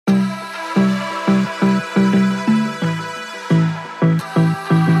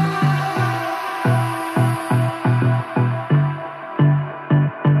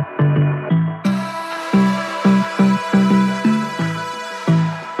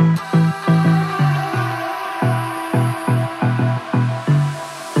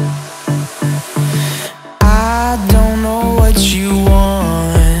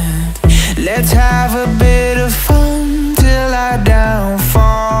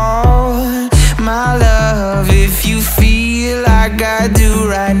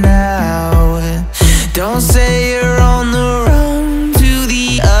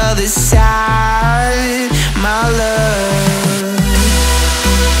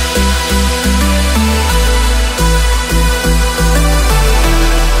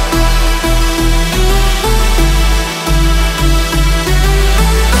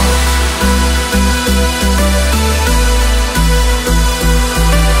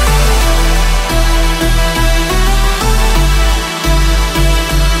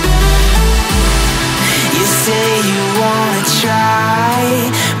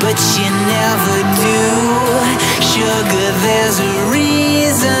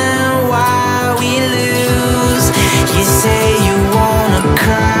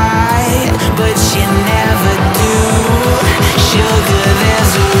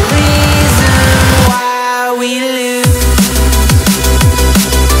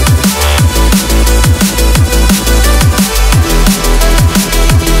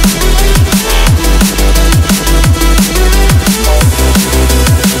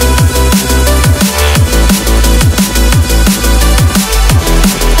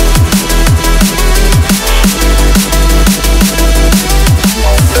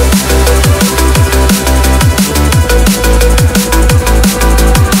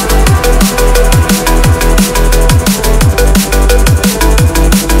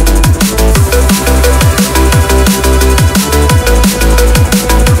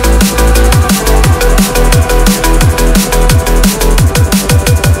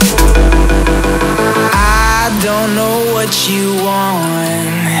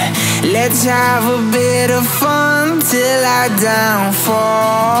on. Let's have a bit of fun till I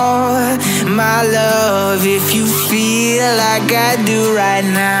downfall. My love, if you feel like I do right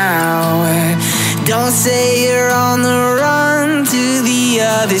now, don't say you're on the run to the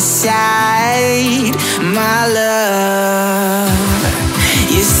other side. My love,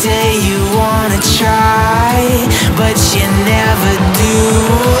 you say you wanna try, but you never do.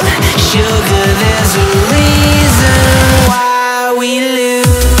 Sugar, there's a reason why we live